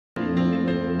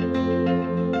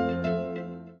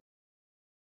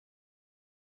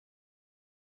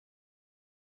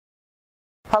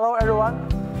Hello everyone,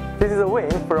 this is Wayne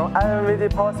from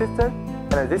INVT Power System,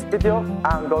 and in this video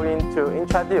I'm going to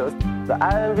introduce the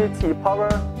INVT Power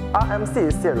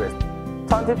RMC series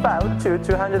 25 to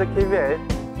 200 kVA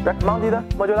Rack-Mounted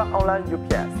Modular Online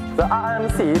UPS. The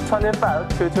RMC 25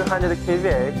 to 200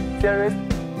 kVA series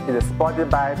is supported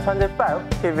by 25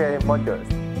 kVA modules.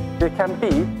 It can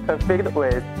be configured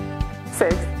with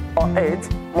 6 or 8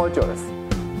 modules.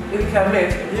 It can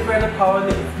meet different power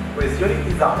needs with unique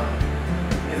design.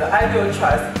 It's the ideal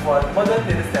choice for modern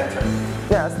data center.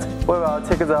 Next, we will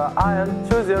take the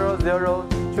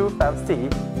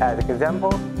RM20025C as an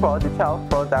example for detailed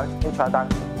product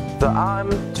introduction. The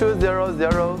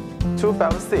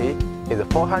RM20025C is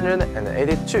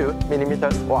 482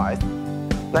 mm wide,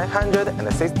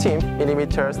 916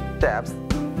 mm depth,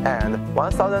 and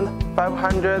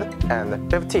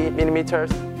 1550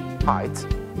 mm height.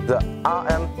 The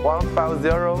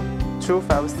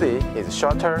RM15025C is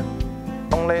shorter,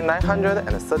 only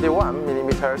 931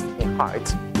 mm in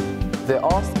height. They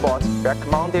all sport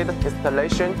rack-mounted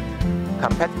installation,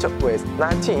 compatible with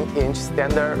 19-inch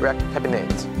standard rack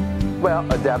cabinet,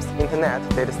 well-adapted internet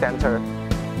data center,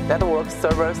 network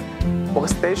servers,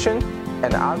 workstation,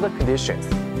 and other conditions.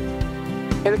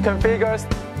 It configures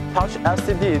touch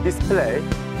LCD display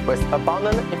with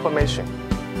abundant information.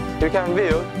 You can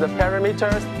view the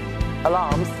parameters,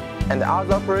 alarms, and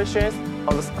other operations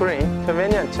on the screen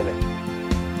conveniently.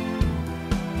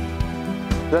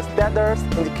 The status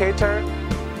indicator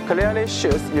clearly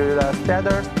shows you the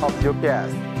status of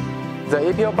UPS. The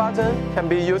EPO button can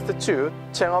be used to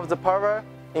turn off the power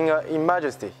in an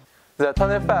emergency. The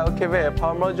 25 kVA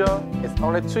power module is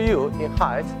only 2U in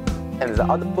height, and the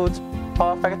output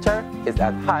power factor is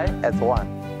as high as 1.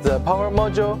 The power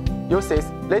module uses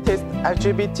latest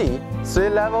IGBT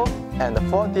 3-level and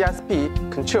 4 DSP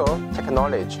control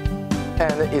technology,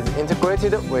 and is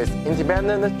integrated with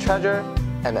independent charger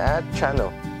and add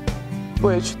channel,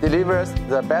 which delivers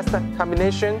the best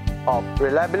combination of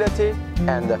reliability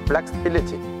and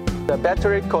flexibility. The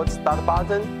battery cold start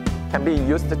button can be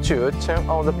used to turn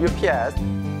on the UPS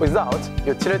without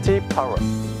utility power.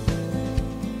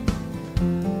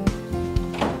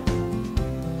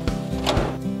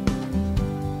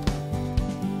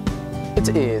 It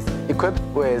is equipped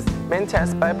with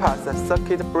maintenance bypass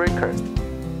circuit breakers.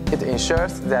 It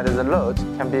ensures that the load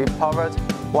can be powered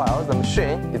while the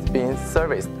machine is being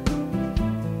serviced.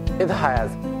 It has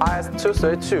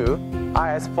RS-232,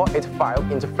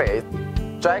 RS-485 interface,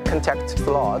 dry contact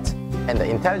slot, and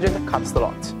intelligent cut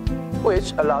slot,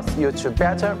 which allows you to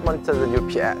better monitor the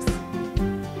UPS.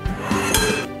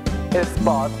 It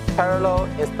supports parallel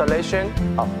installation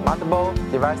of multiple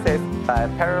devices by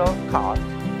parallel card,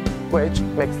 which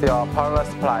makes your power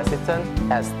supply system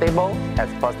as stable as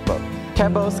possible.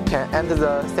 Cables can enter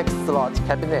the 6-slot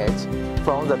cabinet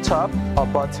from the top or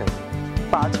bottom,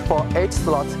 but for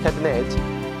 8-slot cabinet,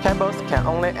 cables can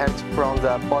only enter from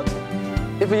the bottom.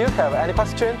 If you have any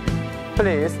question,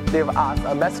 please leave us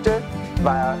a message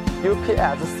via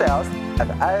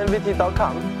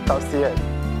upssales@invt.com.cn.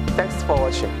 Thanks for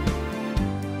watching.